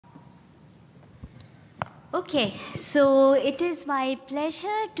Okay, so it is my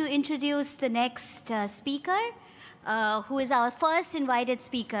pleasure to introduce the next speaker, who is our first invited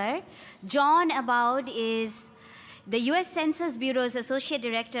speaker. John Abowd is the U.S. Census Bureau's Associate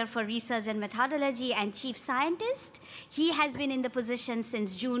Director for Research and Methodology and Chief Scientist. He has been in the position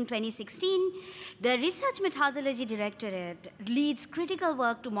since June 2016. The Research Methodology Directorate leads critical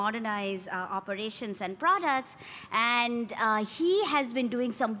work to modernize operations and products, and he has been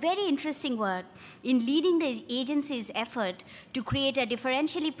doing some very interesting work in leading the agency's effort to create a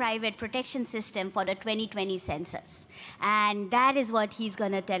differentially private protection system for the 2020 census. And that is what he's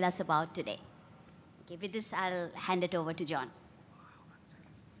going to tell us about today. Okay, with this, I'll hand it over to John.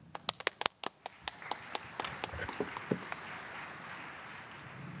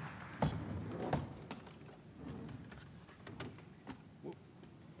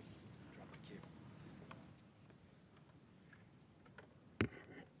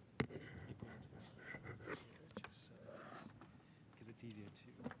 Because it's easier to.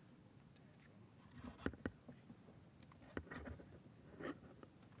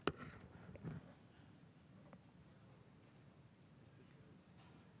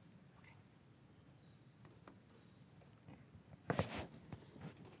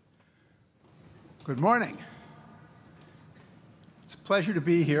 Good morning. It's a pleasure to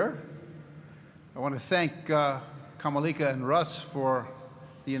be here. I want to thank Kamalika and Russ for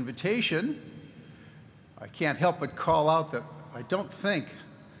the invitation. I can't help but call out that I don't think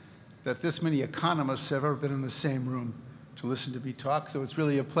that this many economists have ever been in the same room to listen to me talk, so it's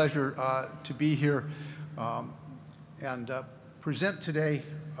really a pleasure to be here and present today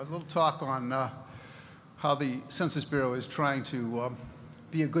a little talk on how the Census Bureau is trying to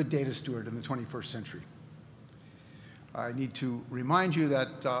be a good data steward in the 21st century. I need to remind you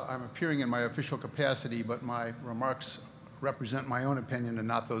that I'm appearing in my official capacity, but my remarks represent my own opinion and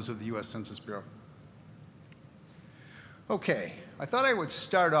not those of the U.S. Census Bureau. Okay, I thought I would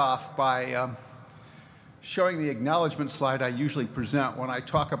start off by showing the acknowledgement slide I usually present when I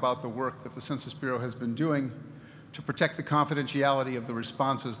talk about the work that the Census Bureau has been doing to protect the confidentiality of the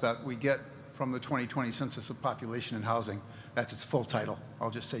responses that we get from the 2020 Census of Population and Housing. That's its full title. I'll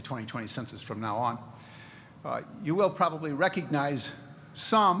just say 2020 Census from now on. You will probably recognize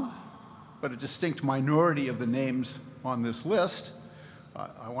some, but a distinct minority of the names on this list.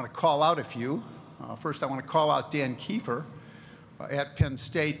 I want to call out a few. First, I want to call out Dan Kiefer at Penn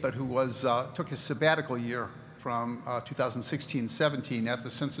State, but who took his sabbatical year from 2016-17 at the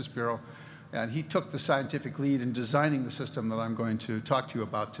Census Bureau, and he took the scientific lead in designing the system that I'm going to talk to you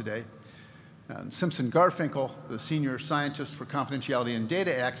about today. And Simpson Garfinkel, the senior scientist for confidentiality and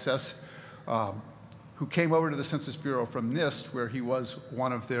data access, who came over to the Census Bureau from NIST, where he was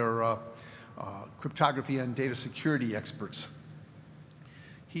one of their cryptography and data security experts.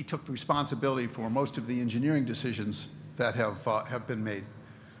 He took responsibility for most of the engineering decisions that have been made.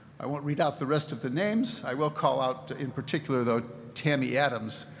 I won't read out the rest of the names. I will call out, in particular, though, Tammy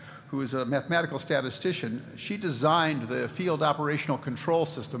Adams, who is a mathematical statistician. She designed the field operational control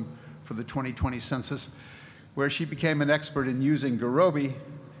system for the 2020 census, where she became an expert in using Gurobi.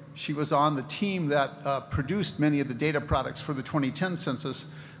 She was on the team that produced many of the data products for the 2010 census,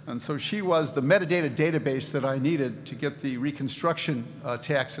 and so she was the metadata database that I needed to get the reconstruction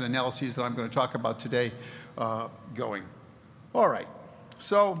tasks and analyses that I'm going to talk about today going. All right,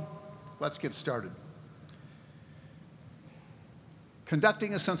 so let's get started.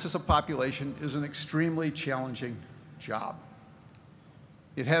 Conducting a census of population is an extremely challenging job.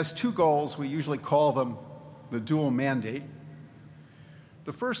 It has two goals. We usually call them the dual mandate.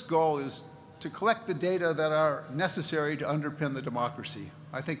 The first goal is to collect the data that are necessary to underpin the democracy.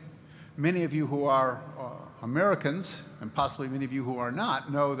 I think many of you who are Americans, and possibly many of you who are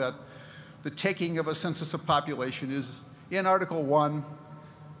not, know that the taking of a census of population is in Article 1,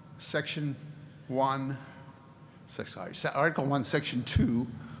 Section 1, Article 1, Section 2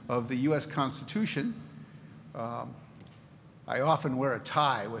 of the U.S. Constitution. I often wear a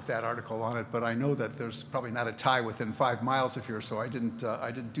tie with that article on it, but I know that there's probably not a tie within 5 miles of here, so I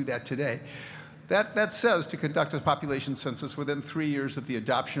didn't do that today. That says to conduct a population census within 3 years of the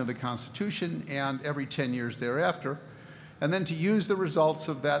adoption of the Constitution and every 10 years thereafter, and then to use the results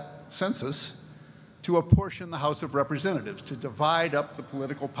of that census to apportion the House of Representatives, to divide up the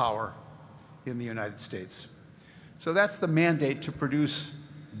political power in the United States. So that's the mandate, to produce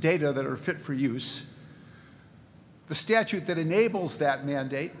data that are fit for use. The statute that enables that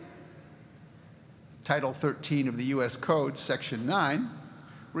mandate, Title 13 of the U.S. Code, Section 9,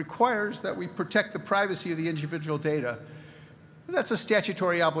 requires that we protect the privacy of the individual data. That's a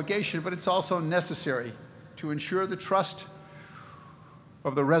statutory obligation, but it's also necessary to ensure the trust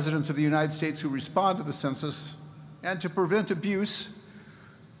of the residents of the United States who respond to the census, and to prevent abuse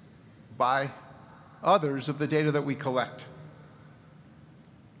by others of the data that we collect.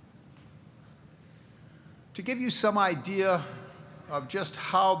 To give you some idea of just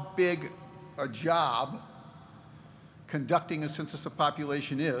how big a job conducting a census of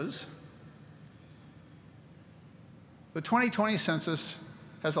population is, the 2020 census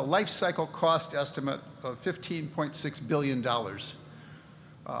has a life cycle cost estimate of $15.6 billion.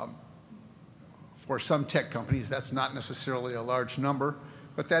 For some tech companies, that's not necessarily a large number,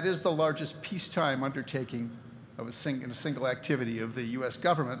 but that is the largest peacetime undertaking of in a single activity of the US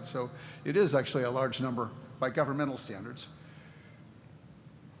government, so it is actually a large number by governmental standards.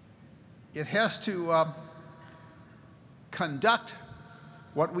 It has to conduct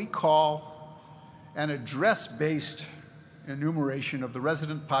what we call an address-based enumeration of the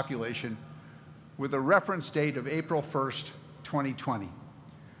resident population with a reference date of April 1st, 2020.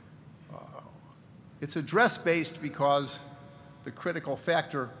 It's address-based because the critical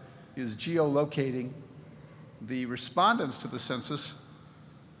factor is geolocating the respondents to the census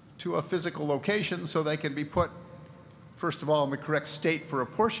to a physical location so they can be put, first of all, in the correct state for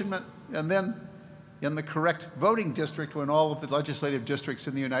apportionment, and then in the correct voting district when all of the legislative districts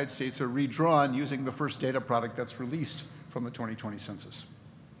in the United States are redrawn using the first data product that's released from the 2020 census.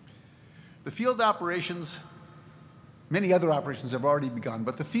 The field operations, many other operations have already begun,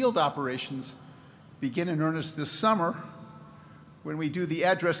 but the field operations begin in earnest this summer when we do the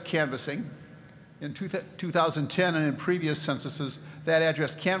address canvassing. In 2010 and in previous censuses, that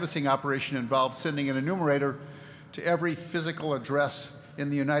address canvassing operation involved sending an enumerator to every physical address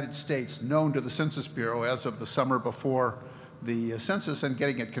in the United States known to the Census Bureau as of the summer before the census and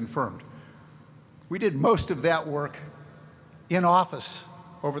getting it confirmed. We did most of that work in office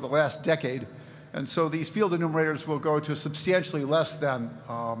over the last decade, and so these field enumerators will go to substantially less than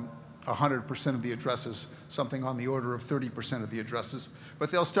 100% of the addresses, something on the order of 30% of the addresses,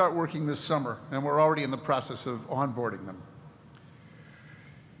 but they'll start working this summer, and we're already in the process of onboarding them.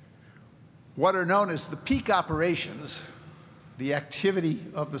 What are known as the peak operations, the activity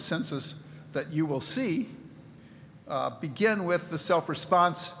of the census that you will see, begin with the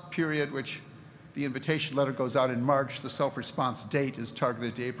self-response period, which the invitation letter goes out in March. The self-response date is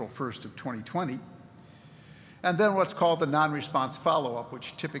targeted to April 1st of 2020. And then what's called the non-response follow-up,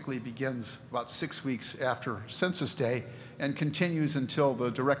 which typically begins about 6 weeks after Census Day and continues until the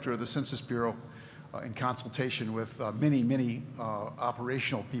director of the Census Bureau, in consultation with many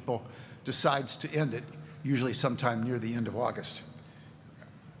operational people, decides to end it, usually sometime near the end of August.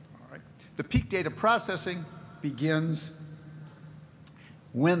 All right. The peak data processing begins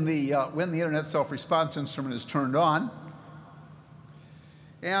when the Internet self-response instrument is turned on,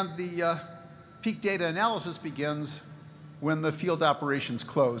 and the peak data analysis begins when the field operations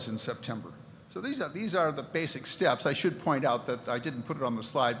close in September. So these are the basic steps. I should point out that I didn't put it on the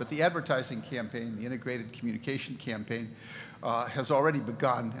slide, but the advertising campaign, the integrated communication campaign, has already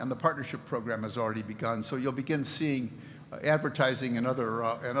begun, and the partnership program has already begun. So you'll begin seeing advertising and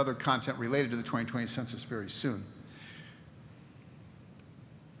other content related to the 2020 census very soon.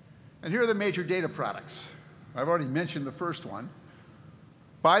 And here are the major data products. I've already mentioned the first one.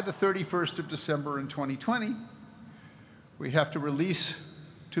 By the 31st of December in 2020, we have to release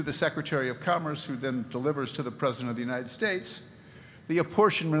to the Secretary of Commerce, who then delivers to the President of the United States, the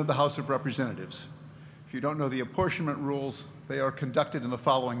apportionment of the House of Representatives. If you don't know the apportionment rules, they are conducted in the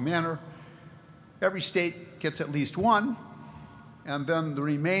following manner. Every state gets at least one, and then the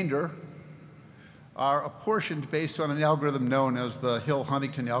remainder are apportioned based on an algorithm known as the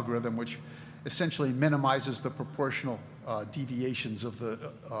Hill-Huntington algorithm, which essentially minimizes the proportional deviations of the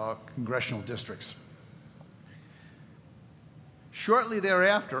congressional districts. Shortly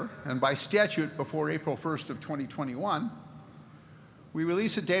thereafter, and by statute before April 1st of 2021, we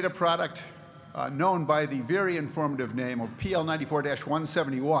release a data product known by the very informative name of PL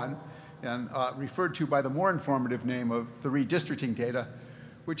 94-171 and referred to by the more informative name of the redistricting data,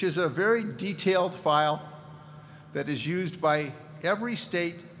 which is a very detailed file that is used by every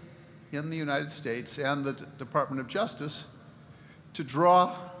state in the United States and the Department of Justice to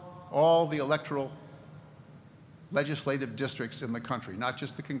draw all the electoral legislative districts in the country, not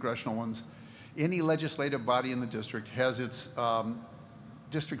just the congressional ones. Any legislative body in the district has its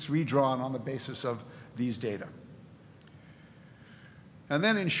districts redrawn on the basis of these data. And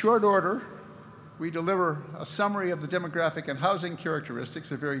then in short order, we deliver a summary of the demographic and housing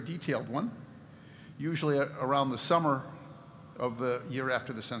characteristics, a very detailed one, usually around the summer of the year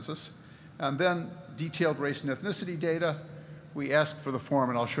after the census. And then detailed race and ethnicity data. We ask for the form,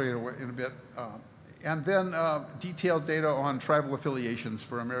 and I'll show you in a bit, And then detailed data on tribal affiliations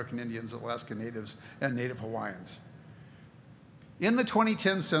for American Indians, Alaska Natives, and Native Hawaiians. In the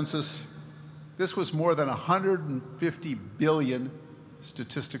 2010 census, this was more than 150 billion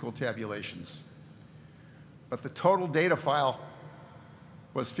statistical tabulations. But the total data file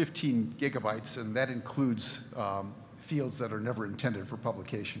was 15 gigabytes, and that includes fields that are never intended for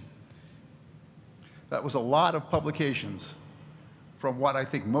publication. That was a lot of publications from what I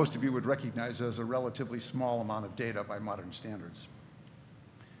think most of you would recognize as a relatively small amount of data by modern standards.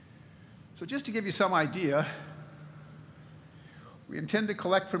 So just to give you some idea, we intend to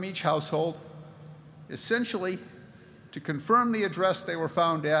collect from each household essentially to confirm the address they were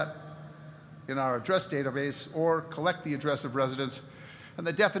found at in our address database or collect the address of residence. And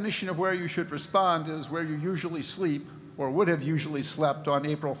the definition of where you should respond is where you usually sleep or would have usually slept on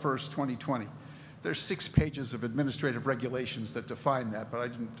April 1st, 2020. There's 6 pages of administrative regulations that define that, but I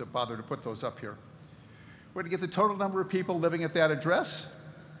didn't bother to put those up here. We're going to get the total number of people living at that address,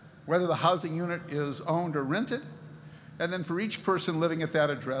 whether the housing unit is owned or rented, and then for each person living at that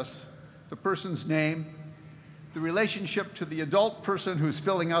address, the person's name, the relationship to the adult person who's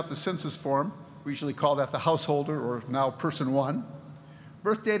filling out the census form, we usually call that the householder or now person 1,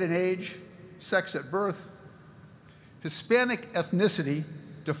 birth date and age, sex at birth, Hispanic ethnicity,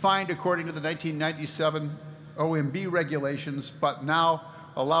 defined according to the 1997 OMB regulations, but now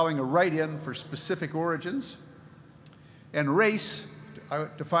allowing a write-in for specific origins, and race,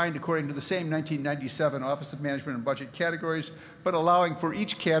 defined according to the same 1997 Office of Management and Budget categories, but allowing for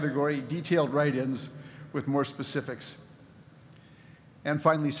each category detailed write-ins with more specifics. And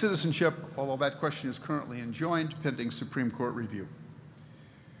finally, citizenship, although that question is currently enjoined pending Supreme Court review.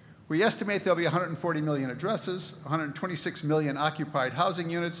 We estimate there'll be 140 million addresses, 126 million occupied housing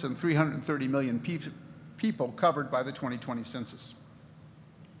units, and 330 million people covered by the 2020 census.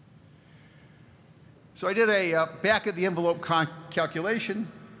 So I did a back-of-the-envelope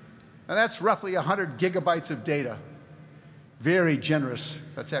calculation, and that's roughly 100 gigabytes of data. Very generous.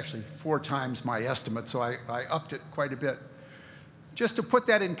 That's actually 4 times my estimate, so I upped it quite a bit. Just to put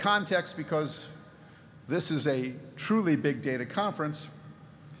that in context, because this is a truly big data conference,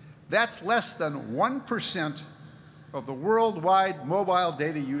 that's less than 1% of the worldwide mobile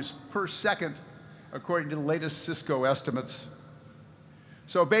data use per second, according to the latest Cisco estimates.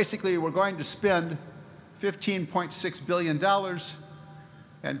 So basically, we're going to spend $15.6 billion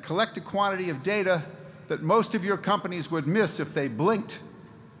and collect a quantity of data that most of your companies would miss if they blinked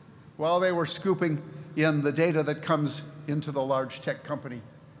while they were scooping in the data that comes into the large tech company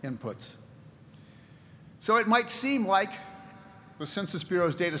inputs. So it might seem like the Census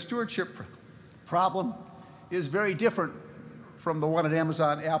Bureau's data stewardship problem is very different from the one at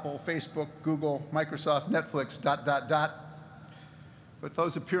Amazon, Apple, Facebook, Google, Microsoft, Netflix, ... But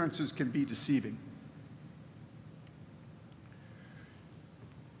those appearances can be deceiving.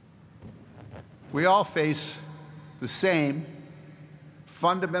 We all face the same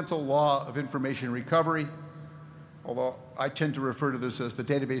fundamental law of information recovery, although I tend to refer to this as the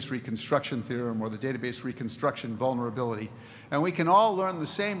database reconstruction theorem or the database reconstruction vulnerability. And we can all learn the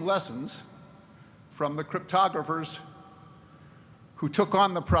same lessons from the cryptographers who took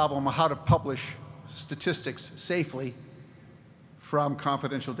on the problem of how to publish statistics safely from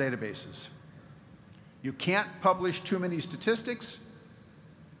confidential databases. You can't publish too many statistics.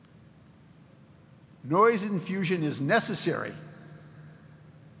 Noise infusion is necessary,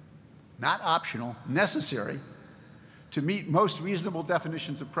 not optional, necessary to meet most reasonable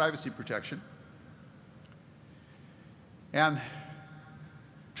definitions of privacy protection. And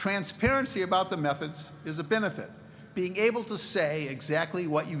transparency about the methods is a benefit. Being able to say exactly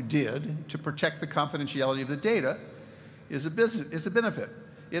what you did to protect the confidentiality of the data is a benefit.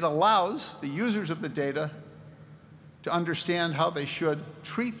 It allows the users of the data to understand how they should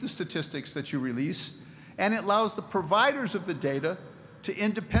treat the statistics that you release, and it allows the providers of the data to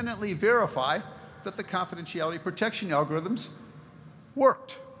independently verify that the confidentiality protection algorithms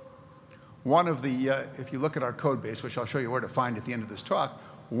worked. One of the, if you look at our code base, which I'll show you where to find at the end of this talk,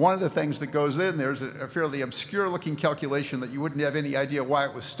 one of the things that goes in there is a fairly obscure-looking calculation that you wouldn't have any idea why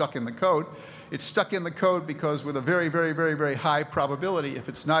it was stuck in the code. It's stuck in the code because with a very, very, very, very high probability, if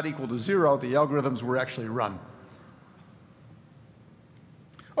it's not equal to 0, the algorithms were actually run.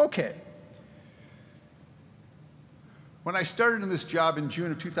 Okay. When I started in this job in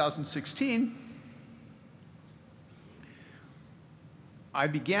June of 2016, I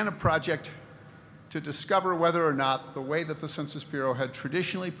began a project to discover whether or not the way that the Census Bureau had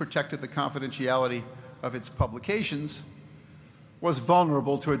traditionally protected the confidentiality of its publications was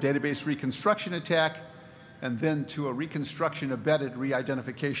vulnerable to a database reconstruction attack and then to a reconstruction-embedded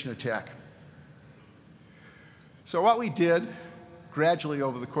re-identification attack. So what we did gradually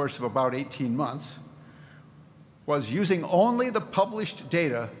over the course of about 18 months was, using only the published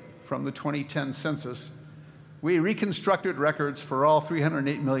data from the 2010 census, we reconstructed records for all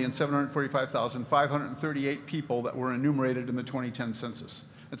 308,745,538 people that were enumerated in the 2010 census.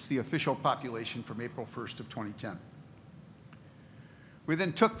 That's the official population from April 1st of 2010. We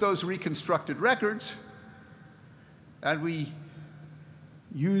then took those reconstructed records and we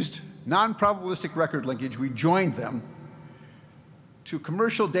used non-probabilistic record linkage. We joined them to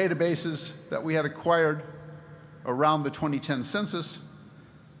commercial databases that we had acquired around the 2010 census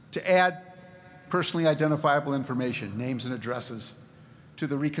to add personally identifiable information, names and addresses, to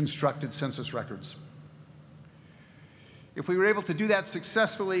the reconstructed census records. If we were able to do that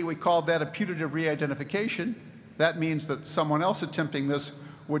successfully, we called that a putative re-identification. That means that someone else attempting this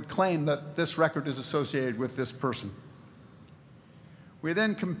would claim that this record is associated with this person. We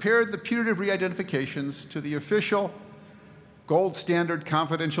then compared the putative re-identifications to the official gold standard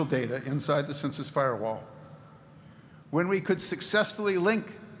confidential data inside the census firewall. When we could successfully link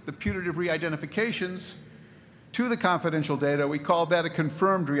the putative re-identifications to the confidential data, we called that a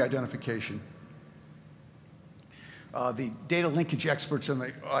confirmed re-identification. The data linkage experts in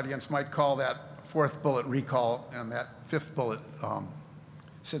the audience might call that fourth bullet recall and that fifth bullet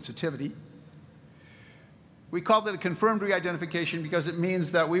sensitivity. We called it a confirmed re-identification because it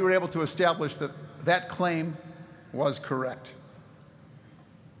means that we were able to establish that that claim was correct.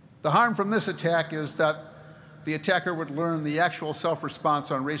 The harm from this attack is that the attacker would learn the actual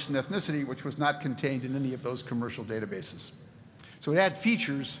self-response on race and ethnicity, which was not contained in any of those commercial databases. So it had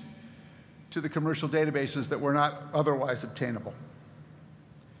features to the commercial databases that were not otherwise obtainable.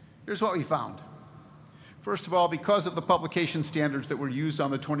 Here's what we found. First of all, because of the publication standards that were used on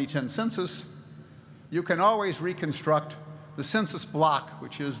the 2010 census, you can always reconstruct the census block,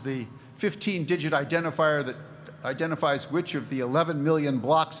 which is the 15-digit identifier that identifies which of the 11 million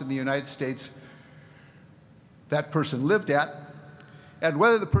blocks in the United States that person lived at, and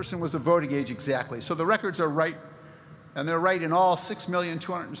whether the person was of voting age exactly. So the records are right, and they're right in all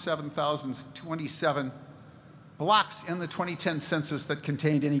 6,207,027 blocks in the 2010 census that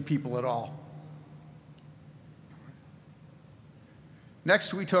contained any people at all.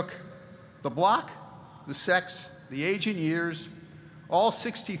 Next, we took the block, the sex, the age in years, all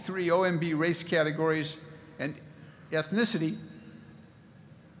 63 OMB race categories, and ethnicity,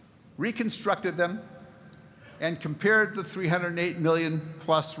 reconstructed them, and compared the 308 million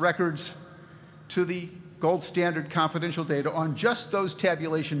plus records to the gold standard confidential data on just those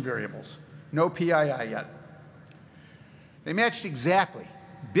tabulation variables. No PII yet. They matched exactly,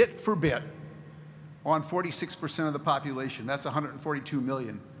 bit for bit, on 46% of the population. That's 142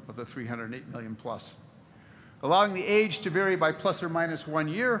 million of the 308 million plus. Allowing the age to vary by plus or minus 1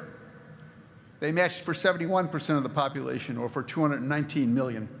 year, they matched for 71% of the population, or for 219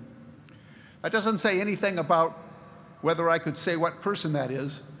 million. That doesn't say anything about whether I could say what person that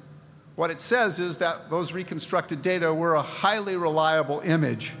is. What it says is that those reconstructed data were a highly reliable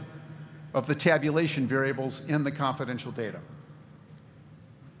image of the tabulation variables in the confidential data.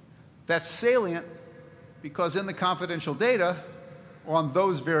 That's salient because in the confidential data, on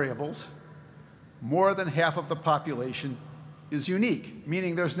those variables, more than half of the population is unique,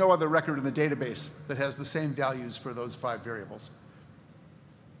 meaning there's no other record in the database that has the same values for those 5 variables.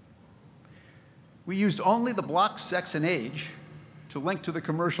 We used only the block, sex, and age to link to the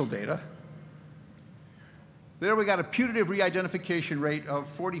commercial data. There we got a putative re-identification rate of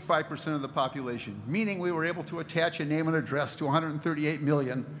 45% of the population, meaning we were able to attach a name and address to 138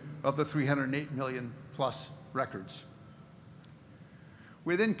 million of the 308 million plus records.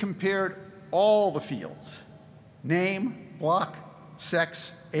 We then compared all the fields, name, block,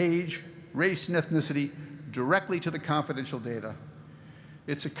 sex, age, race, and ethnicity, directly to the confidential data.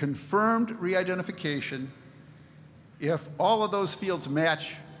 It's a confirmed re-identification if all of those fields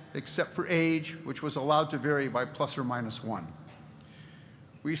match except for age, which was allowed to vary by plus or minus 1.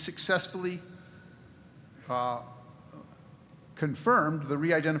 We successfully confirmed the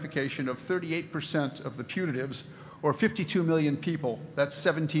re-identification of 38% of the putatives, or 52 million people. That's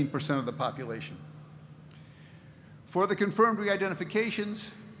 17% of the population. For the confirmed re-identifications,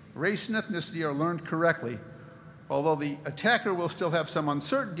 race and ethnicity are learned correctly, although the attacker will still have some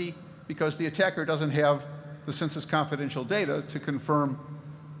uncertainty because the attacker doesn't have the census confidential data to confirm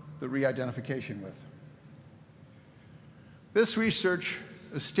the re-identification with. This research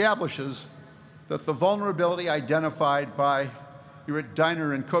establishes that the vulnerability identified by Irit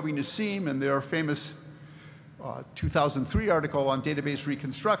Diner and Kobe Nassim in their famous 2003 article on database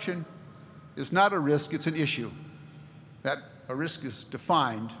reconstruction is not a risk, it's an issue. That a risk is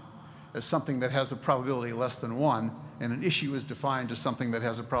defined as something that has a probability less than 1, and an issue is defined as something that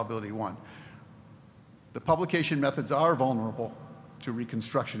has a probability 1. The publication methods are vulnerable to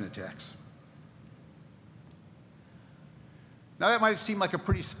reconstruction attacks. Now, that might seem like a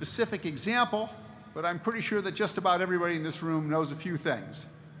pretty specific example, but I'm pretty sure that just about everybody in this room knows a few things.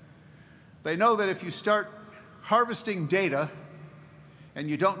 They know that if you start harvesting data and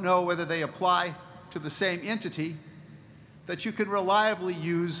you don't know whether they apply to the same entity, that you can reliably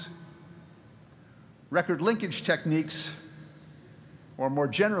use record linkage techniques, or more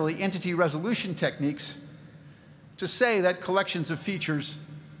generally, entity resolution techniques, to say that collections of features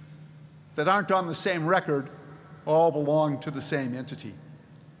that aren't on the same record all belong to the same entity.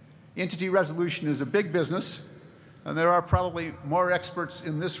 Entity resolution is a big business, and there are probably more experts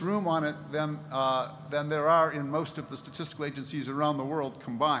in this room on it than there are in most of the statistical agencies around the world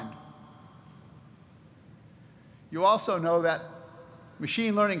combined. You also know that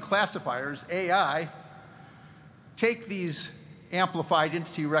machine learning classifiers, AI, take these amplified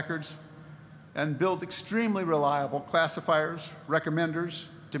entity records and build extremely reliable classifiers, recommenders,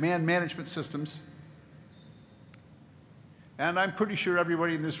 demand management systems. And I'm pretty sure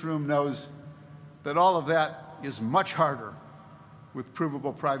everybody in this room knows that all of that is much harder with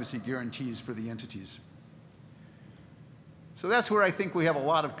provable privacy guarantees for the entities. So that's where I think we have a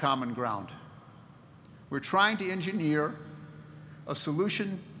lot of common ground. We're trying to engineer a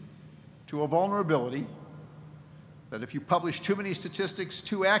solution to a vulnerability that if you publish too many statistics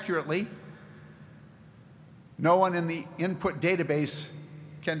too accurately, no one in the input database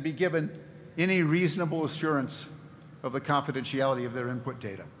can be given any reasonable assurance of the confidentiality of their input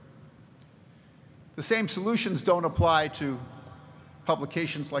data. The same solutions don't apply to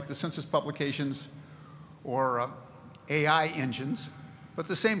publications like the census publications or AI engines, but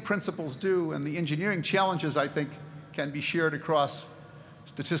the same principles do, and the engineering challenges, I think, can be shared across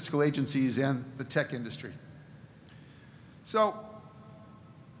statistical agencies and the tech industry. So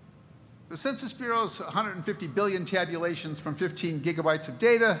the Census Bureau's 150 billion tabulations from 15 gigabytes of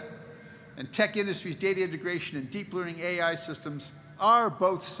data and tech industry's data integration and deep learning AI systems are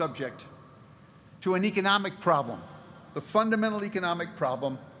both subject to an economic problem, the fundamental economic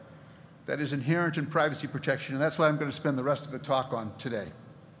problem that is inherent in privacy protection, and that's what I'm going to spend the rest of the talk on today.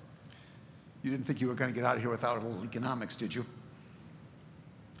 You didn't think you were going to get out of here without a little economics, did you?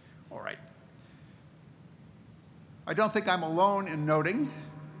 All right. I don't think I'm alone in noting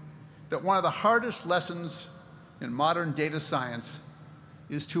that one of the hardest lessons in modern data science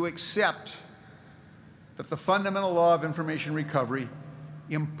is to accept that the fundamental law of information recovery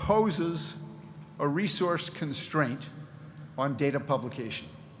imposes a resource constraint on data publication.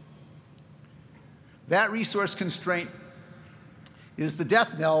 That resource constraint is the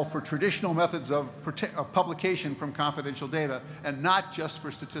death knell for traditional methods of publication from confidential data, and not just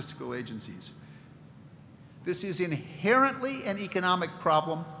for statistical agencies. This is inherently an economic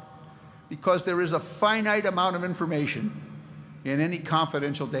problem because there is a finite amount of information in any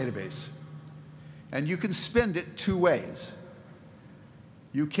confidential database. And you can spend it two ways.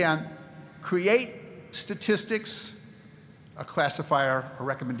 You can create statistics, a classifier, a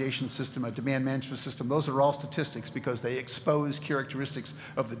recommendation system, a demand management system. Those are all statistics because they expose characteristics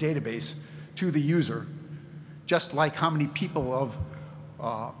of the database to the user, just like how many people of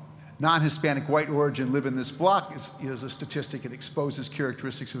non-Hispanic white origin live in this block is a statistic. It exposes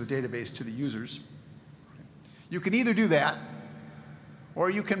characteristics of the database to the users. You can either do that, or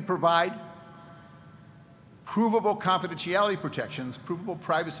you can provide provable confidentiality protections, provable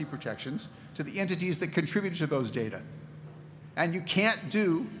privacy protections to the entities that contribute to those data. And you can't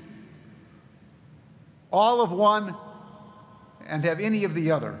do all of one and have any of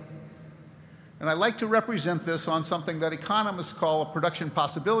the other. And I like to represent this on something that economists call a production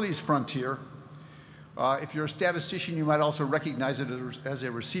possibilities frontier. If you're a statistician, you might also recognize it as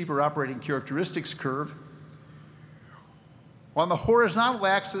a receiver operating characteristics curve. On the horizontal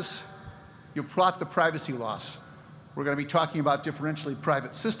axis, you plot the privacy loss. We're going to be talking about differentially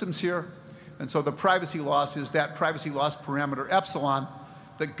private systems here. And so the privacy loss is that privacy loss parameter epsilon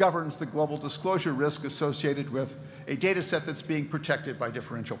that governs the global disclosure risk associated with a data set that's being protected by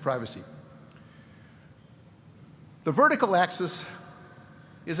differential privacy. The vertical axis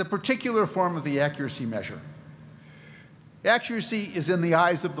is a particular form of the accuracy measure. Accuracy is in the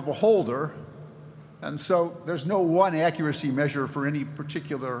eyes of the beholder, and so there's no one accuracy measure for any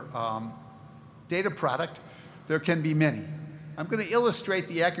particular data product. There can be many. I'm going to illustrate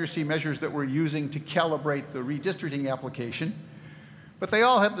the accuracy measures that we're using to calibrate the redistricting application, but they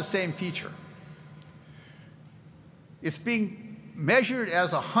all have the same feature. It's being measured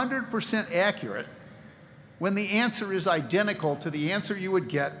as 100% accurate when the answer is identical to the answer you would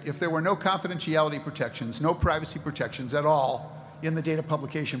get if there were no confidentiality protections, no privacy protections at all in the data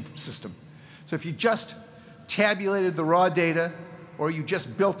publication system. So if you just tabulated the raw data, or you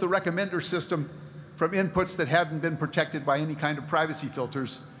just built the recommender system from inputs that hadn't been protected by any kind of privacy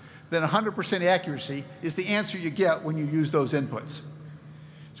filters, then 100% accuracy is the answer you get when you use those inputs.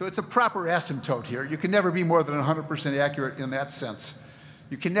 So it's a proper asymptote here. You can never be more than 100% accurate in that sense.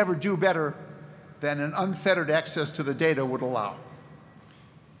 You can never do better than an unfettered access to the data would allow.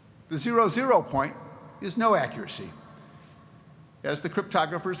 The 0-0 point is no accuracy. As the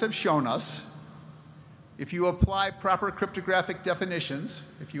cryptographers have shown us, if you apply proper cryptographic definitions,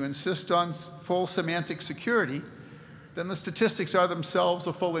 if you insist on full semantic security, then the statistics are themselves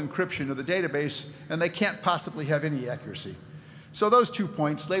a full encryption of the database, and they can't possibly have any accuracy. So those 2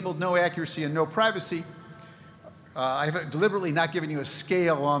 points, labeled no accuracy and no privacy, I've deliberately not given you a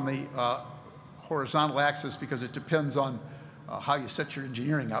scale on the horizontal axis because it depends on how you set your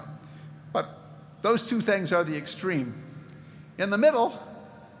engineering up. But those 2 things are the extreme. In the middle,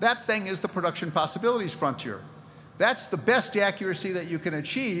 that thing is the production possibilities frontier. That's the best accuracy that you can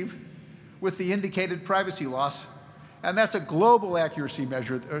achieve with the indicated privacy loss. And that's a global accuracy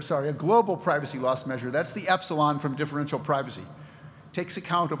measure, a global privacy loss measure. That's the epsilon from differential privacy. Takes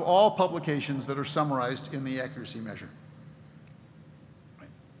account of all publications that are summarized in the accuracy measure.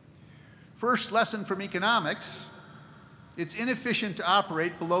 First lesson from economics, it's inefficient to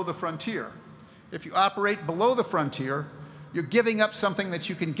operate below the frontier. If you operate below the frontier, you're giving up something that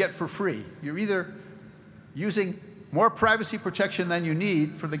you can get for free. You're either using more privacy protection than you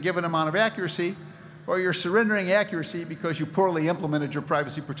need for the given amount of accuracy, or you're surrendering accuracy because you poorly implemented your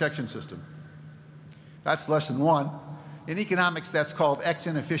privacy protection system. That's lesson 1. In economics, that's called X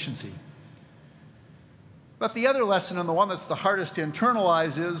inefficiency. But the other lesson, and the one that's the hardest to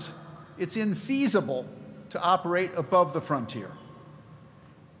internalize, is it's infeasible to operate above the frontier.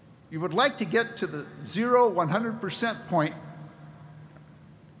 You would like to get to the 0-100% point.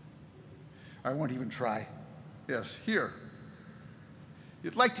 I won't even try. Yes, here.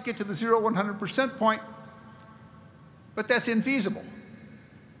 You'd like to get to the 0-100% point, but that's infeasible.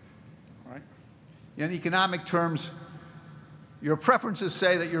 All right? In economic terms, your preferences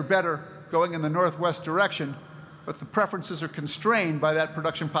say that you're better going in the northwest direction, but the preferences are constrained by that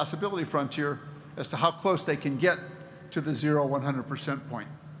production possibility frontier as to how close they can get to the 0-100% point.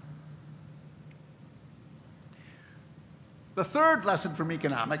 The third lesson from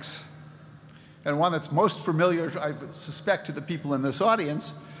economics, and one that's most familiar, I suspect, to the people in this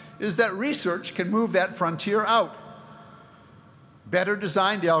audience, is that research can move that frontier out. Better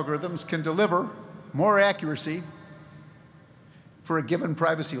designed algorithms can deliver more accuracy for a given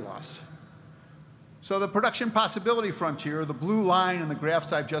privacy loss. So the production possibility frontier, the blue line in the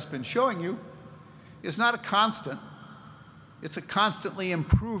graphs I've just been showing you, is not a constant. It's a constantly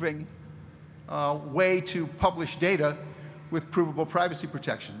improving way to publish data with provable privacy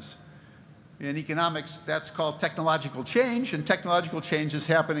protections. In economics, that's called technological change, and technological change is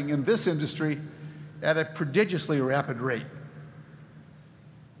happening in this industry at a prodigiously rapid rate.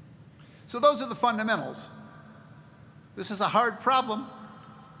 So those are the fundamentals. This is a hard problem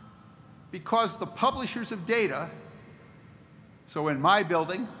because the publishers of data, so in my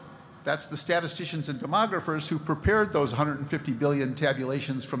building, that's the statisticians and demographers who prepared those 150 billion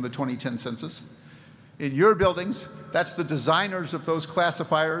tabulations from the 2010 census. In your buildings, that's the designers of those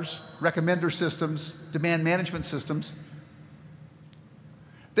classifiers, recommender systems, demand management systems.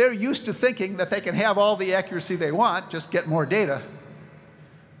 They're used to thinking that they can have all the accuracy they want, just get more data.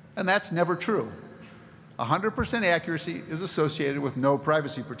 And that's never true. 100% accuracy is associated with no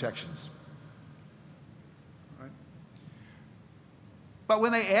privacy protections. Right? But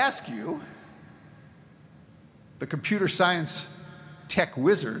when they ask you, the computer science tech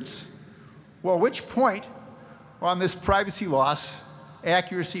wizards, well, which point on this privacy loss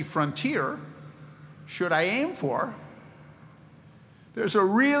accuracy frontier should I aim for? There's a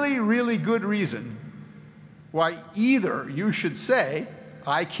really, really good reason why either you should say,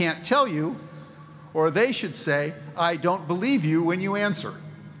 I can't tell you, or they should say, I don't believe you when you answer.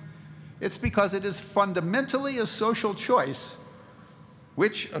 It's because it is fundamentally a social choice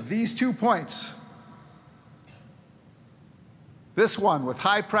which of these 2 points, this one with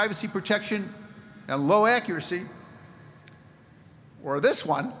high privacy protection and low accuracy, or this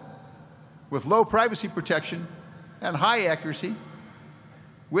one with low privacy protection and high accuracy,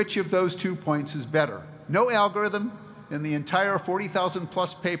 which of those 2 points is better? No algorithm in the entire 40,000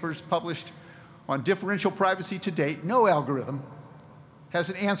 plus papers published on differential privacy to date, no algorithm has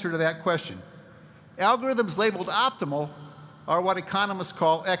an answer to that question. Algorithms labeled optimal are what economists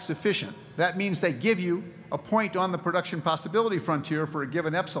call X efficient. That means they give you a point on the production possibility frontier for a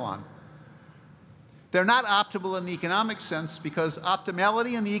given epsilon. They're not optimal in the economic sense because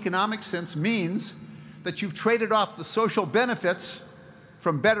optimality in the economic sense means that you've traded off the social benefits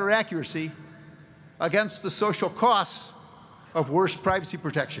from better accuracy against the social costs of worse privacy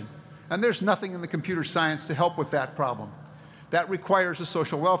protection. And there's nothing in the computer science to help with that problem. That requires a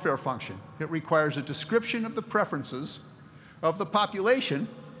social welfare function. It requires a description of the preferences of the population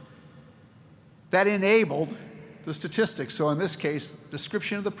that enabled the statistics. So in this case,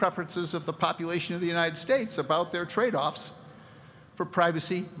 description of the preferences of the population of the United States about their trade-offs for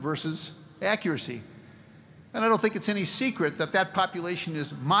privacy versus accuracy. And I don't think it's any secret that that population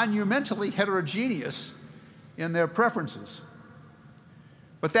is monumentally heterogeneous in their preferences.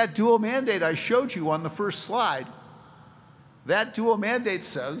 But that dual mandate I showed you on the first slide, that dual mandate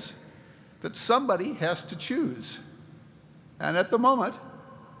says that somebody has to choose. And at the moment,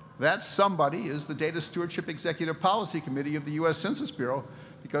 that somebody is the Data Stewardship Executive Policy Committee of the US Census Bureau,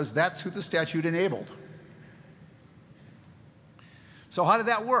 because that's who the statute enabled. So how did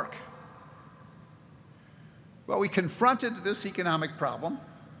that work? Well, we confronted this economic problem.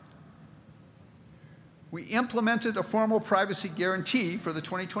 We implemented a formal privacy guarantee for the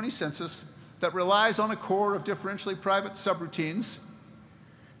 2020 census that relies on a core of differentially private subroutines,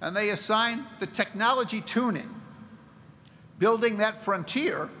 and they assign the technology tuning, building that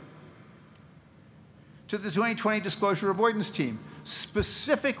frontier, to the 2020 disclosure avoidance team,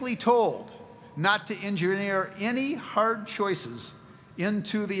 specifically told not to engineer any hard choices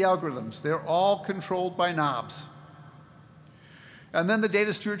into the algorithms. They're all controlled by knobs. And then the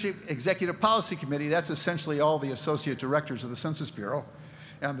Data Stewardship Executive Policy Committee, that's essentially all the associate directors of the Census Bureau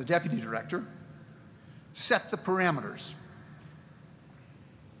and the deputy director, set the parameters.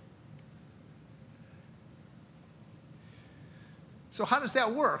 So how does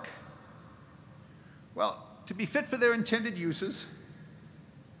that work? Well, to be fit for their intended uses,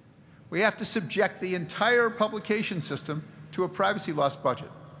 we have to subject the entire publication system to a privacy loss budget.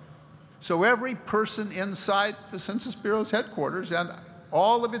 So every person inside the Census Bureau's headquarters and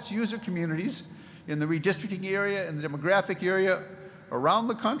all of its user communities in the redistricting area and the demographic area around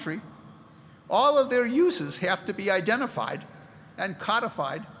the country, all of their uses have to be identified and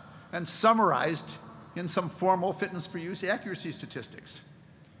codified and summarized in some formal fitness for use accuracy statistics.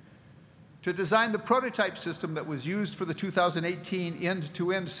 To design the prototype system that was used for the 2018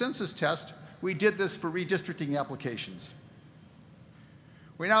 end-to-end census test, we did this for redistricting applications.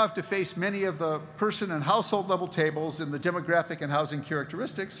 We now have to face many of the person and household level tables in the demographic and housing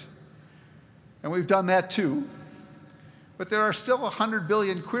characteristics, and we've done that too. But there are still 100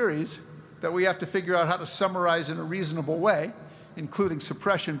 billion queries that we have to figure out how to summarize in a reasonable way, including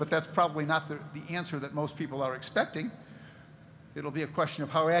suppression, but that's probably not the answer that most people are expecting. It'll be a question of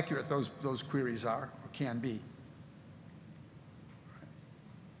how accurate those queries are or can be.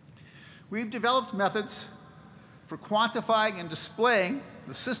 We've developed methods for quantifying and displaying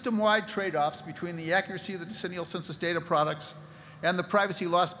the system-wide trade-offs between the accuracy of the decennial census data products and the privacy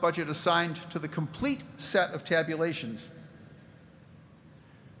loss budget assigned to the complete set of tabulations.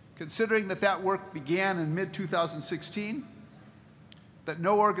 Considering that that work began in mid-2016, that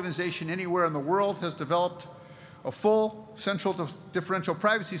no organization anywhere in the world has developed a full central differential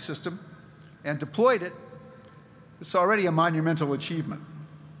privacy system and deployed it, it's already a monumental achievement.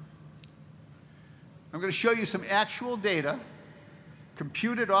 I'm going to show you some actual data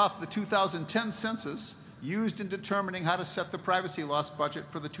computed off the 2010 census used in determining how to set the privacy loss budget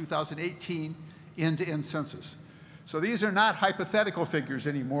for the 2018 end-to-end census. So these are not hypothetical figures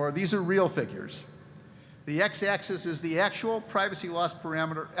anymore. These are real figures. The x-axis is the actual privacy loss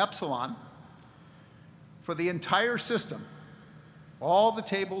parameter epsilon for the entire system. All the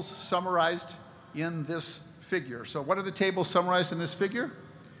tables summarized in this figure. So what are the tables summarized in this figure?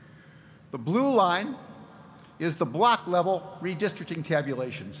 The blue line is the block level redistricting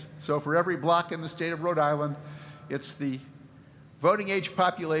tabulations. So for every block in the state of Rhode Island, it's the voting age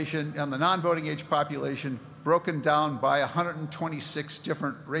population and the non-voting age population broken down by 126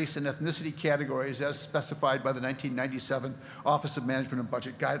 different race and ethnicity categories as specified by the 1997 Office of Management and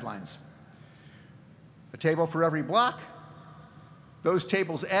Budget Guidelines. A table for every block. Those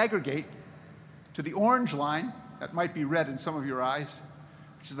tables aggregate to the orange line, that might be red in some of your eyes,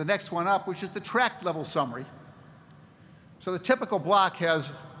 which is the next one up, which is the tract level summary. So the typical block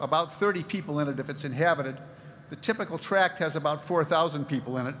has about 30 people in it if it's inhabited. The typical tract has about 4,000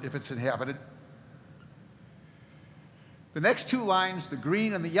 people in it if it's inhabited. The next two lines, the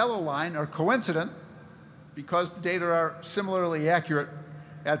green and the yellow line, are coincident because the data are similarly accurate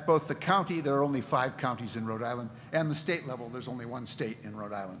at both the county, there are only 5 counties in Rhode Island, and the state level, there's only 1 state in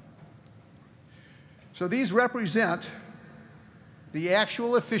Rhode Island. So these represent the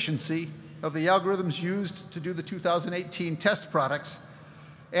actual efficiency of the algorithms used to do the 2018 test products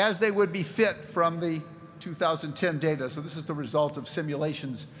as they would be fit from the 2010 data. So this is the result of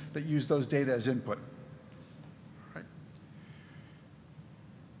simulations that use those data as input. Right.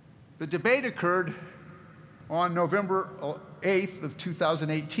 The debate occurred on November 8th of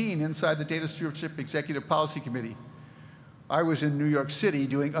 2018 inside the Data Stewardship Executive Policy Committee. I was in New York City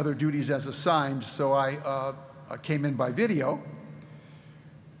doing other duties as assigned, so I came in by video.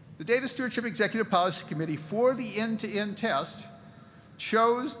 The Data Stewardship Executive Policy Committee, for the end-to-end test,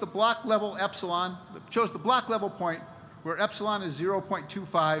 chose the block level point where epsilon is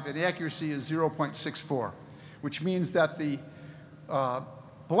 0.25 and accuracy is 0.64, which means that the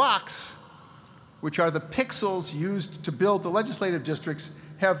blocks, which are the pixels used to build the legislative districts,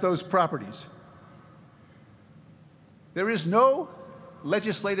 have those properties. There is no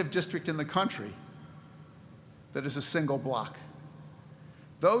legislative district in the country that is a single block.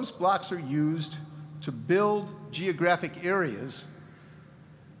 Those blocks are used to build geographic areas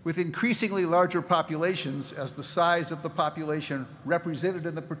with increasingly larger populations as the size of the population represented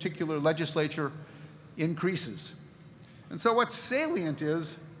in the particular legislature increases. And so what's salient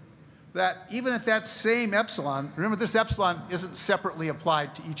is that even at that same epsilon, remember this epsilon isn't separately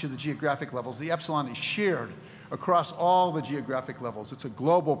applied to each of the geographic levels. The epsilon is shared across all the geographic levels. It's a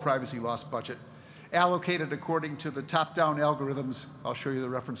global privacy loss budget allocated according to the top-down algorithms, I'll show you the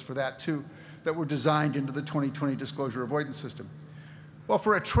reference for that too, that were designed into the 2020 disclosure avoidance system. Well,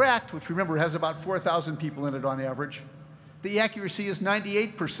 for a tract, which remember has about 4,000 people in it on average, the accuracy is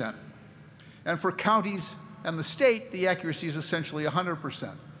 98%. And for counties and the state, the accuracy is essentially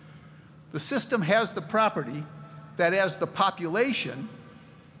 100%. The system has the property that as the population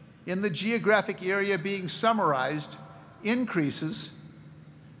in the geographic area being summarized increases,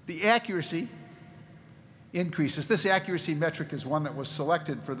 the accuracy increases. This accuracy metric is one that was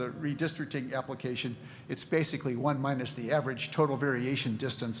selected for the redistricting application. It's basically 1 minus the average total variation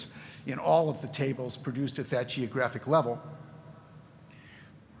distance in all of the tables produced at that geographic level.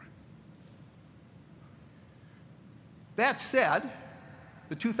 That said,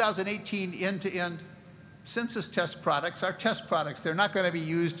 the 2018 end-to-end census test products are test products. They're not going to be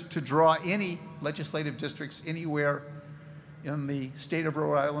used to draw any legislative districts anywhere in the state of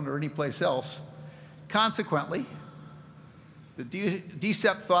Rhode Island or any place else. Consequently, the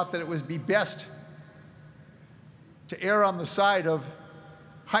DSEP thought that it would be best to err on the side of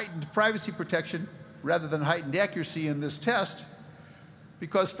heightened privacy protection rather than heightened accuracy in this test,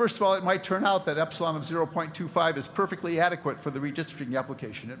 because first of all, it might turn out that epsilon of 0.25 is perfectly adequate for the redistricting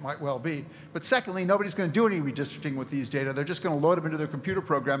application. It might well be. But secondly, nobody's going to do any redistricting with these data. They're just going to load them into their computer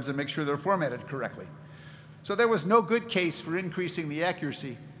programs and make sure they're formatted correctly. So there was no good case for increasing the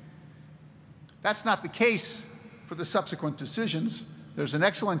accuracy. That's not the case for the subsequent decisions. There's an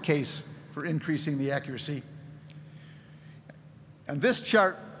excellent case for increasing the accuracy. And this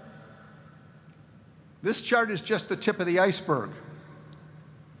chart is just the tip of the iceberg.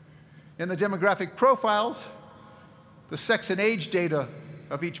 In the demographic profiles, the sex and age data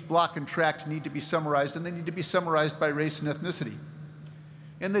of each block and tract need to be summarized, and they need to be summarized by race and ethnicity.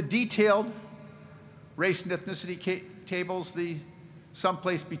 In the detailed race and ethnicity tables,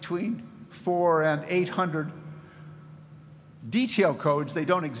 someplace between 400 and 800 detail codes, they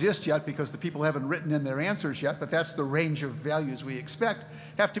don't exist yet because the people haven't written in their answers yet, but that's the range of values we expect,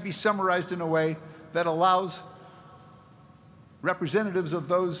 have to be summarized in a way that allows representatives of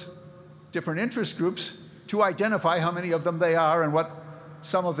those different interest groups to identify how many of them they are and what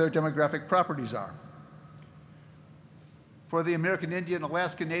some of their demographic properties are. For the American Indian,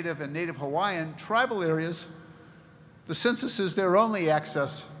 Alaska Native, and Native Hawaiian tribal areas, the census is their only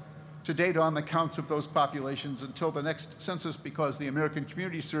access to data on the counts of those populations until the next census, because the American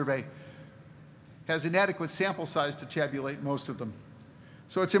Community Survey has inadequate sample size to tabulate most of them.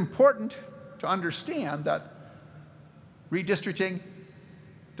 So it's important to understand that redistricting,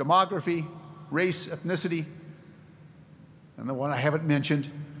 demography, race, ethnicity, and the one I haven't mentioned,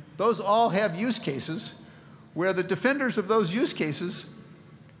 those all have use cases where the defenders of those use cases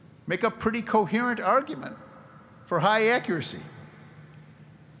make a pretty coherent argument for high accuracy.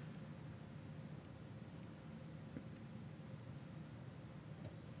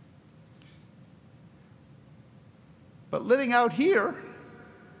 But living out here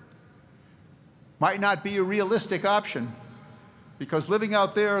might not be a realistic option, because living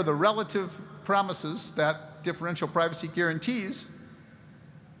out there, the relative promises that differential privacy guarantees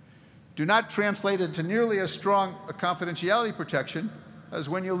do not translate into nearly as strong a confidentiality protection as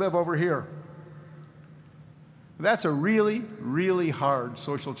when you live over here. That's a really, really hard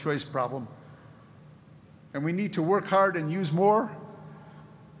social choice problem And we need to work hard and use more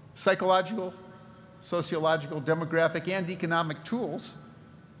psychological, sociological, demographic, and economic tools,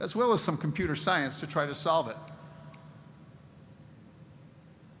 as well as some computer science to try to solve it.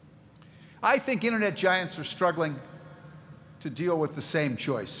 I think internet giants are struggling to deal with the same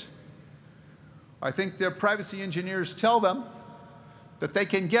choice. I think their privacy engineers tell them that they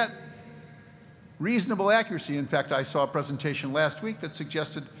can get reasonable accuracy. In fact, I saw a presentation last week that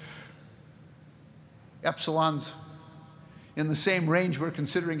suggested epsilons in the same range we're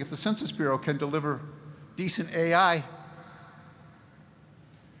considering if the Census Bureau can deliver decent AI.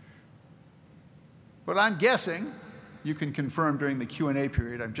 But I'm guessing, you can confirm during the Q&A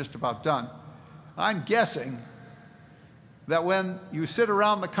period, I'm just about done, I'm guessing that when you sit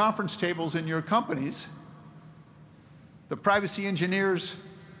around the conference tables in your companies, the privacy engineers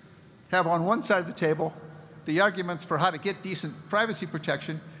have on one side of the table the arguments for how to get decent privacy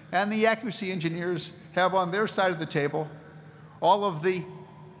protection, and the accuracy engineers have on their side of the table all of the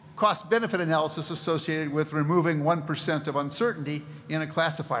cost-benefit analysis associated with removing 1% of uncertainty in a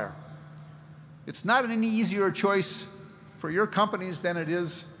classifier. It's not any easier choice for your companies than it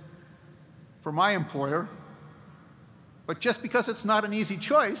is for my employer. But just because it's not an easy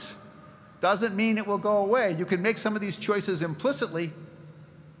choice doesn't mean it will go away. You can make some of these choices implicitly,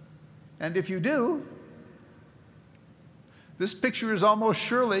 and if you do, this picture is almost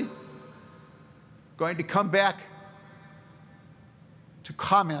surely going to come back to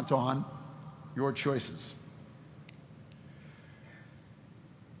comment on your choices.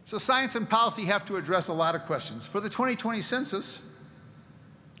 So science and policy have to address a lot of questions. For the 2020 census,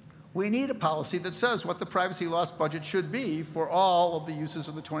 we need a policy that says what the privacy loss budget should be for all of the uses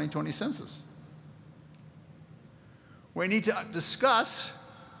of the 2020 census. We need to discuss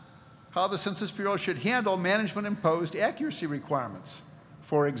how the Census Bureau should handle management-imposed accuracy requirements.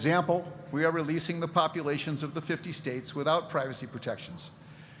 For example, we are releasing the populations of the 50 states without privacy protections.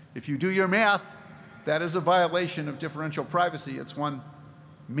 If you do your math, that is a violation of differential privacy. It's one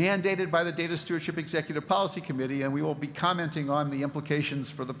mandated by the Data Stewardship Executive Policy Committee, and we will be commenting on the implications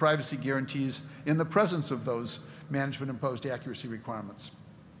for the privacy guarantees in the presence of those management-imposed accuracy requirements.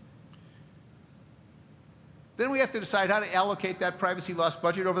 Then we have to decide how to allocate that privacy loss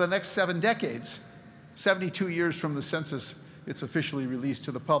budget over the next 7 decades, 72 years from the census it's officially released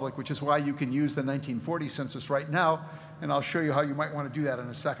to the public, which is why you can use the 1940 census right now, and I'll show you how you might want to do that in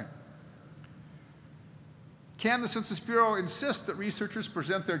a second. Can the Census Bureau insist that researchers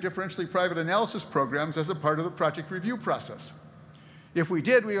present their differentially private analysis programs as a part of the project review process? If we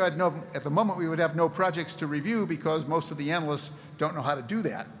did, at the moment, we would have no projects to review because most of the analysts don't know how to do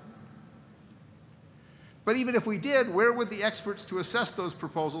that. But even if we did, where would the experts to assess those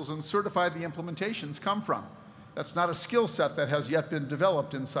proposals and certify the implementations come from? That's not a skill set that has yet been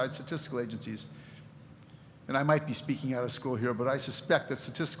developed inside statistical agencies. And I might be speaking out of school here, but I suspect that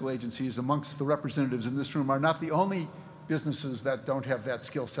statistical agencies amongst the representatives in this room are not the only businesses that don't have that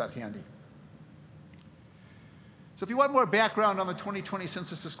skill set handy. So if you want more background on the 2020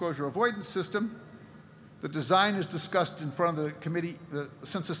 Census Disclosure Avoidance System, the design is discussed in front of the committee, the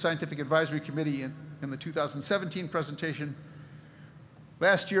Census Scientific Advisory Committee in the 2017 presentation.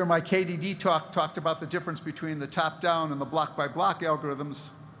 Last year, my KDD talk talked about the difference between the top-down and the block-by-block algorithms.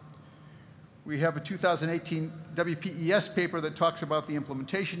 We have a 2018 WPES paper that talks about the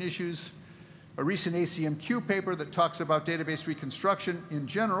implementation issues, a recent ACMQ paper that talks about database reconstruction in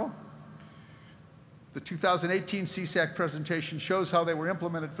general. The 2018 CSAC presentation shows how they were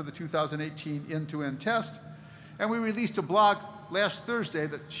implemented for the 2018 end-to-end test. And we released a blog last Thursday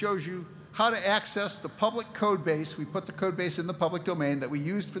that shows you how to access the public code base. We put the code base in the public domain that we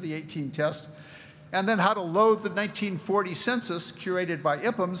used for the 18 test, and then how to load the 1940 census curated by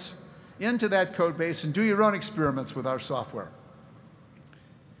IPMS into that code base and do your own experiments with our software.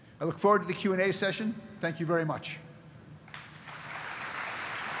 I look forward to the Q&A session. Thank you very much.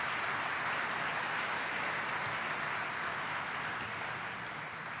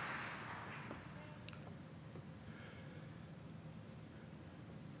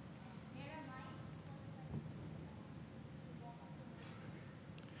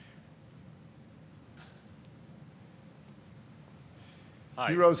 Hi.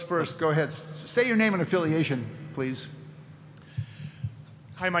 He rose first. Go ahead. Say your name and affiliation, please.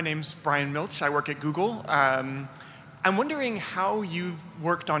 Hi, my name's Brian Milch. I work at Google. I'm wondering how you've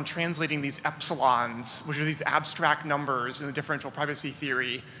worked on translating these epsilons, which are these abstract numbers in the differential privacy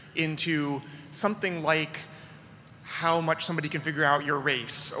theory, into something like how much somebody can figure out your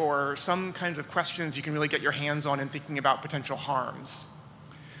race, or some kinds of questions you can really get your hands on in thinking about potential harms.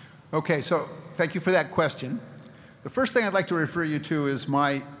 Okay, so thank you for that question. The first thing I'd like to refer you to is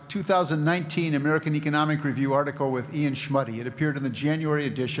my 2019 American Economic Review article with Ian Schmuddy. It appeared in the January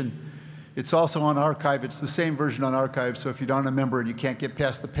edition. It's also on Archive. It's the same version on Archive, so if you don't remember and you can't get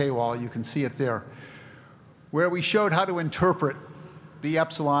past the paywall, you can see it there, where we showed how to interpret the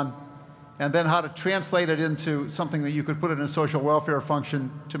epsilon and then how to translate it into something that you could put in a social welfare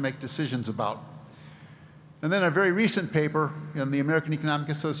function to make decisions about. And then a very recent paper in the American Economic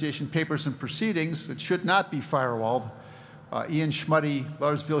Association Papers and Proceedings, it should not be firewalled. Ian Schmuddy,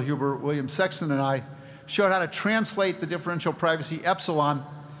 Lars Vilhuber, William Sexton, and I showed how to translate the differential privacy epsilon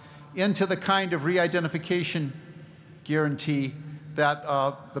into the kind of re-identification guarantee that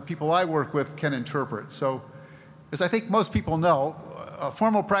the people I work with can interpret. So, as I think most people know,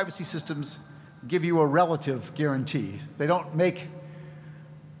 formal privacy systems give you a relative guarantee. They don't make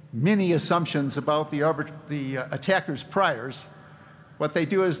many assumptions about the attacker's priors. What they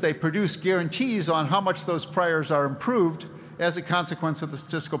do is they produce guarantees on how much those priors are improved as a consequence of the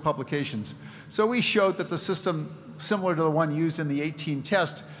statistical publications. So we showed that the system, similar to the one used in the 18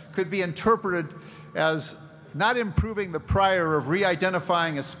 test, could be interpreted as not improving the prior of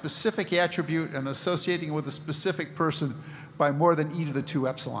re-identifying a specific attribute and associating it with a specific person by more than e to the 2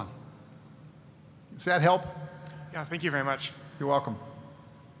 epsilon. Does that help? Yeah, thank you very much. You're welcome.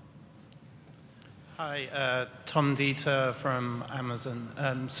 Hi, Tom Dieter from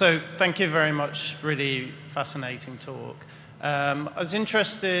Amazon. So thank you very much, really fascinating talk. I was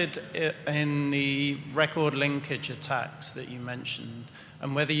interested in the record linkage attacks that you mentioned,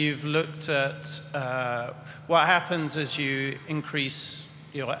 and whether you've looked at what happens as you increase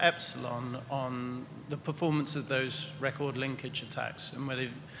your epsilon on the performance of those record linkage attacks, and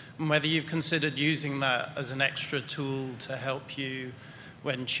whether you've considered using that as an extra tool to help you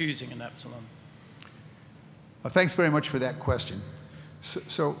when choosing an epsilon. Thanks very much for that question.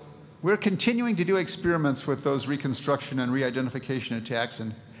 So we're continuing to do experiments with those reconstruction and re-identification attacks,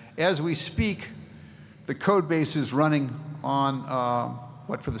 and as we speak, the code base is running on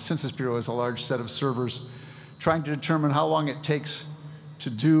what for the Census Bureau is a large set of servers, trying to determine how long it takes to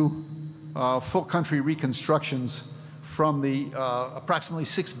do full country reconstructions from the approximately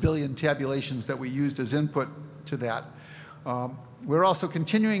 6 billion tabulations that we used as input to that. We're also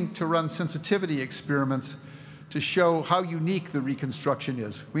continuing to run sensitivity experiments to show how unique the reconstruction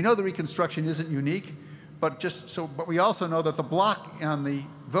is. We know the reconstruction isn't unique, but we also know that the block and the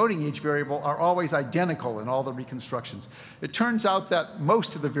voting age variable are always identical in all the reconstructions. It turns out that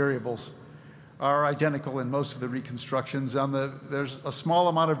most of the variables are identical in most of the reconstructions, and there's a small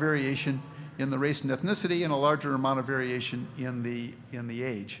amount of variation in the race and ethnicity and a larger amount of variation in the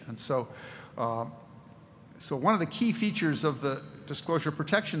age. And so one of the key features of the disclosure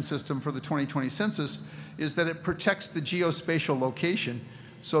protection system for the 2020 census is that it protects the geospatial location,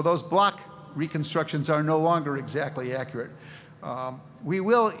 so those block reconstructions are no longer exactly accurate. We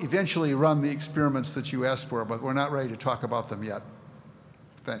will eventually run the experiments that you asked for, but we're not ready to talk about them yet.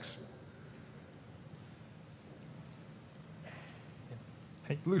 Thanks.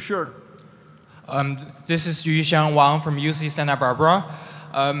 Hey. Blue shirt. This is Yuxiang Wang from UC Santa Barbara.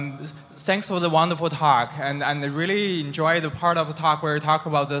 Thanks for the wonderful talk, and I really enjoyed the part of the talk where you talk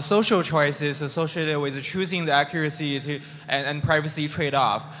about the social choices associated with choosing the accuracy and privacy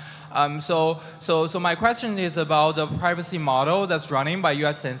trade-off. So my question is about the privacy model that's running by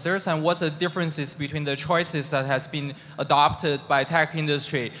U.S. Census, and what's the differences between the choices that has been adopted by tech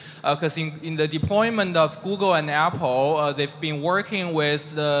industry. Because in the deployment of Google and Apple, they've been working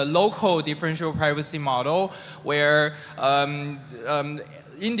with the local differential privacy model where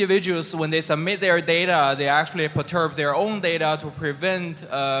individuals, when they submit their data, they actually perturb their own data to prevent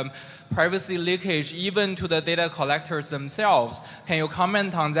privacy leakage even to the data collectors themselves. Can you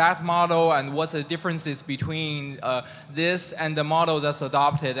comment on that model and what's the differences between this and the model that's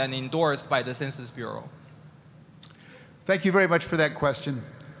adopted and endorsed by the Census Bureau? Thank you very much for that question.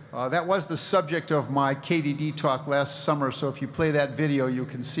 That was the subject of my KDD talk last summer, so if you play that video, you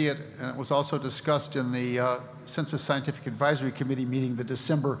can see it. And it was also discussed in the Census Scientific Advisory Committee meeting, the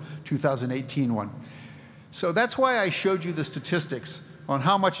December 2018 one. So that's why I showed you the statistics on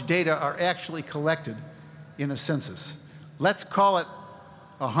how much data are actually collected in a census. Let's call it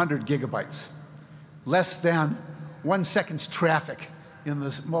 100 gigabytes, less than 1 second's traffic in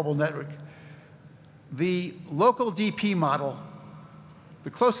this mobile network. The local DP model,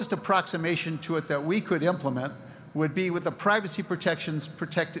 the closest approximation to it that we could implement would be with the privacy protections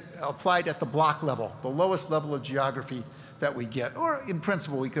applied at the block level, the lowest level of geography that we get. Or in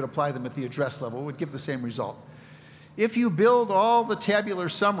principle, we could apply them at the address level. It would give the same result. If you build all the tabular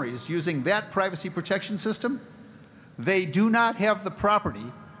summaries using that privacy protection system, they do not have the property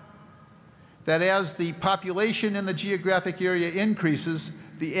that as the population in the geographic area increases,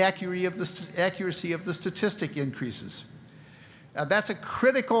 the accuracy of the statistic increases. That's a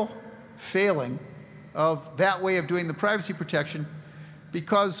critical failing of that way of doing the privacy protection,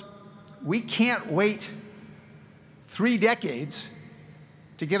 because we can't wait 3 decades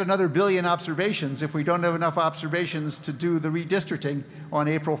to get another billion observations if we don't have enough observations to do the redistricting on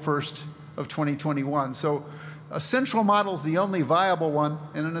April 1st of 2021. So a central model is the only viable one,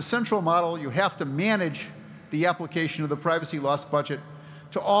 and in a central model, you have to manage the application of the privacy loss budget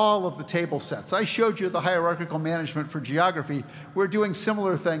to all of the table sets. I showed you the hierarchical management for geography. We're doing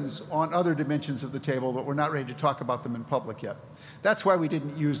similar things on other dimensions of the table, but we're not ready to talk about them in public yet. That's why we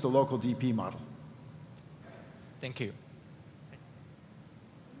didn't use the local DP model. Thank you.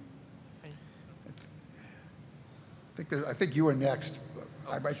 I think you were next.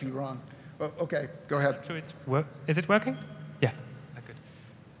 I might be wrong. Oh, okay, go ahead. Is it working? Yeah,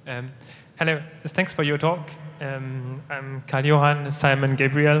 good. Hello, thanks for your talk. I'm Karl-Johann Simon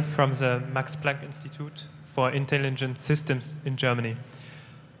Gabriel from the Max Planck Institute for Intelligent Systems in Germany.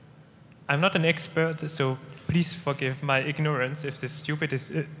 I'm not an expert, so please forgive my ignorance if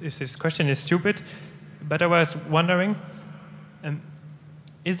this question is stupid. But I was wondering,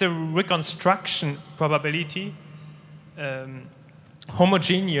 is the reconstruction probability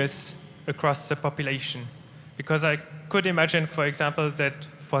homogeneous across the population? Because I could imagine, for example, that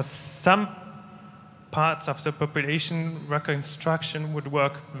for some parts of the population, reconstruction would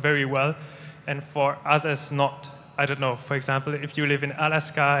work very well, and for others not. I don't know, for example, if you live in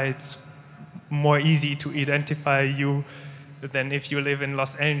Alaska, it's more easy to identify you than if you live in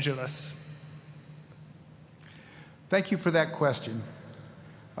Los Angeles. Thank you for that question.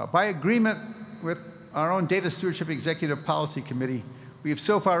 By agreement with our own Data Stewardship Executive Policy Committee, we have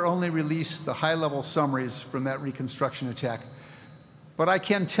so far only released the high-level summaries from that reconstruction attack. But I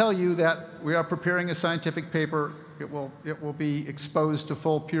can tell you that we are preparing a scientific paper. It will be exposed to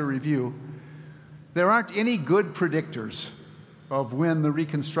full peer review. There aren't any good predictors of when the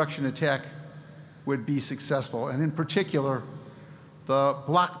reconstruction attack would be successful. And in particular, the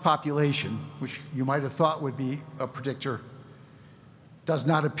block population, which you might have thought would be a predictor, does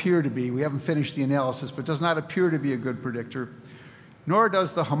not appear to be. We haven't finished the analysis, but does not appear to be a good predictor. Nor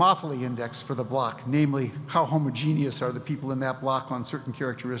does the homophily index for the block, namely how homogeneous are the people in that block on certain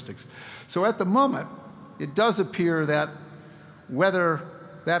characteristics. So at the moment, it does appear that whether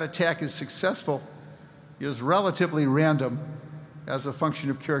that attack is successful is relatively random as a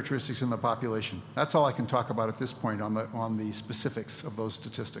function of characteristics in the population. That's all I can talk about at this point on the specifics of those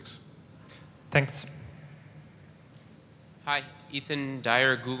statistics. Thanks. Hi, Ethan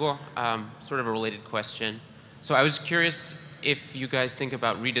Dyer, Google. Sort of a related question. So I was curious if you guys think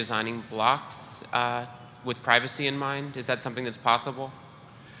about redesigning blocks with privacy in mind. Is that something that's possible?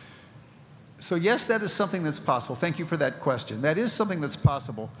 So yes, that is something that's possible. Thank you for that question. That is something that's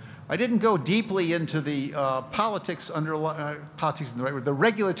possible. I didn't go deeply into the politics isn't the right word, the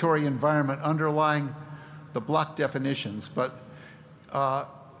regulatory environment underlying the block definitions, but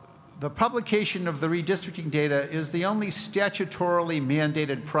the publication of the redistricting data is the only statutorily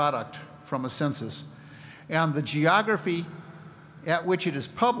mandated product from a census. And the geography at which it is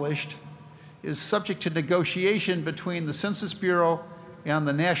published is subject to negotiation between the Census Bureau and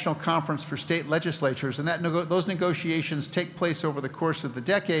the National Conference for State Legislatures. And those negotiations take place over the course of the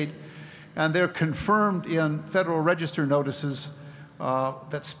decade, and they're confirmed in Federal Register notices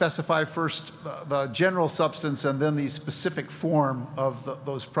that specify first the general substance and then the specific form of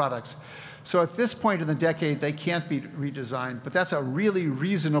those products. So at this point in the decade, they can't be redesigned, but that's a really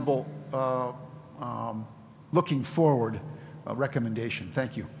reasonable looking forward recommendation.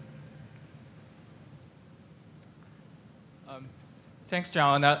 Thank you. Thanks,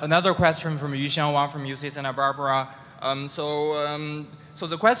 John. Another question from Yuxiang Wang from UC Santa Barbara. So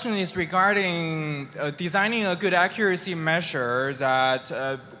the question is regarding designing a good accuracy measure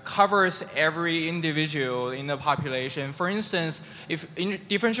that covers every individual in the population. For instance, if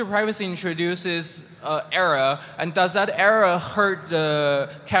differential privacy introduces error, and does that error hurt the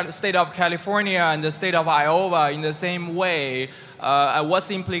state of California and the state of Iowa in the same way? What's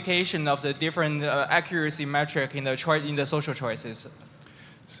the implication of the different accuracy metric in the social choices?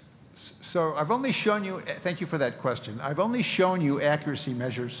 So I've only shown you, thank you for that question. I've only shown you accuracy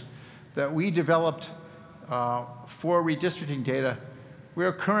measures that we developed for redistricting data.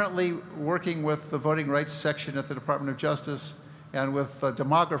 We're currently working with the voting rights section at the Department of Justice and with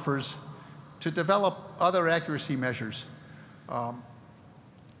demographers to develop other accuracy measures.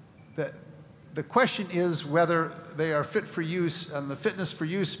 The question is whether they are fit for use, and the fitness for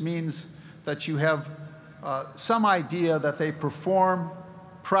use means that you have some idea that they perform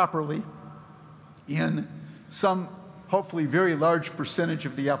properly in some hopefully very large percentage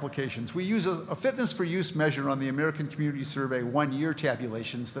of the applications. We use a fitness for use measure on the American Community Survey 1-year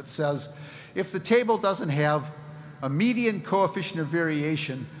tabulations that says if the table doesn't have a median coefficient of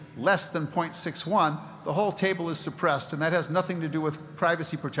variation less than 0.61, the whole table is suppressed, and that has nothing to do with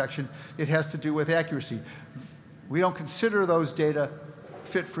privacy protection. It has to do with accuracy. We don't consider those data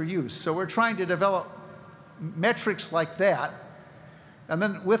fit for use. So we're trying to develop metrics like that. And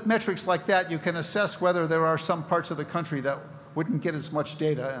then with metrics like that, you can assess whether there are some parts of the country that wouldn't get as much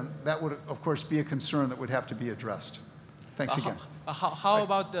data, and that would, of course, be a concern that would have to be addressed. Thanks again. How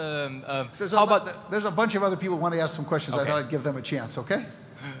about the... there's a bunch of other people who want to ask some questions. Okay. I thought I'd give them a chance, okay?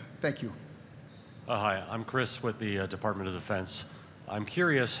 Thank you. Hi, I'm Chris with the Department of Defense. I'm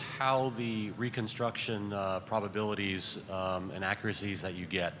curious how the reconstruction probabilities and accuracies that you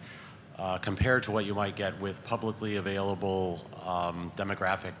get compared to what you might get with publicly available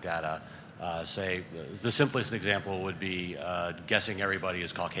demographic data. Say, the simplest example would be guessing everybody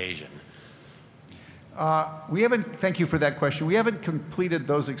is Caucasian. Thank you for that question. We haven't completed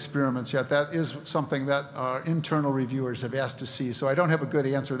those experiments yet. That is something that our internal reviewers have asked to see, so I don't have a good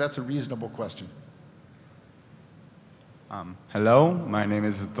answer. That's a reasonable question. Hello, my name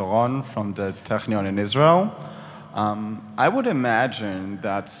is Doron from the Technion in Israel. I would imagine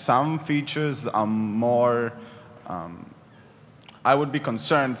that some features are more, I would be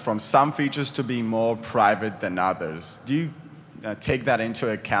concerned from some features to be more private than others. Do you take that into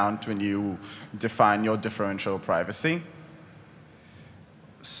account when you define your differential privacy?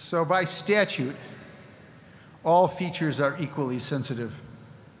 So by statute, all features are equally sensitive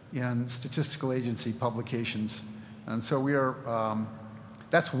in statistical agency publications. And so we are,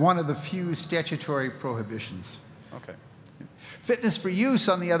 that's one of the few statutory prohibitions. Okay. Fitness for use,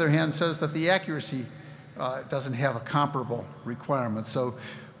 on the other hand, says that the accuracy doesn't have a comparable requirement. So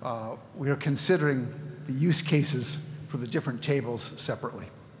we are considering the use cases for the different tables separately.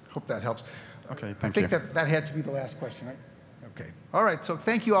 Hope that helps. Okay, thank you. I think that had to be the last question, right? Okay. All right, so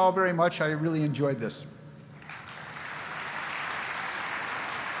thank you all very much. I really enjoyed this.